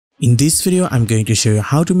In this video, I'm going to show you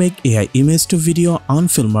how to make AI image to video on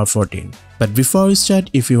Filmora 14. But before we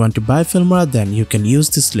start, if you want to buy Filmora, then you can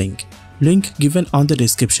use this link given on the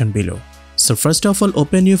description below. So first of all,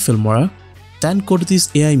 open your Filmora, then go to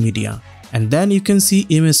this AI media, and then you can see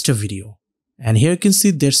image to video. And here you can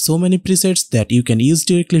see there's so many presets that you can use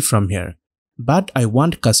directly from here. But I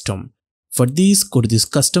want custom. For these, go to this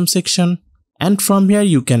custom section, and from here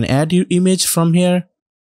you can add your image from here.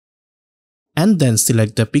 And then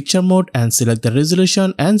select the picture mode and select the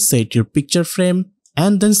resolution and set your picture frame,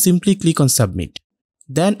 and then simply click on submit.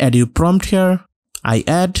 Then add your prompt here. I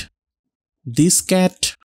add this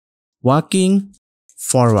cat walking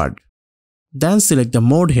forward. Then select the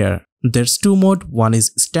mode here. There's two modes, one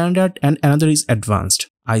is standard and another is advanced.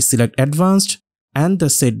 I select advanced and then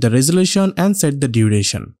set the resolution and set the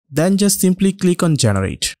duration. Then just simply click on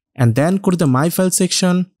generate. And then go to the My File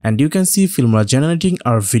section and you can see Filmora generating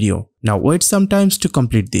our video. Now wait some time to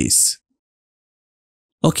complete this.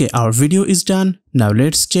 Okay, our video is done. Now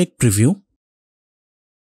let's check preview.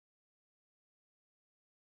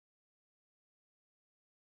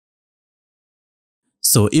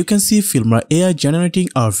 So you can see Filmora AI generating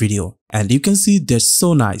our video, and you can see that's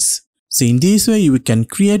so nice. So in this way you can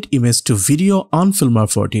create image to video on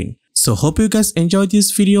Filmora 14. So hope you guys enjoyed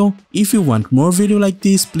this video. If you want more video like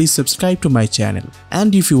this, please subscribe to my channel.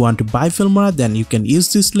 And if you want to buy Filmora, then you can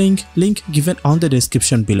use this link given on the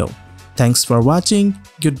description below. Thanks for watching.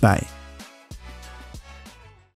 Goodbye.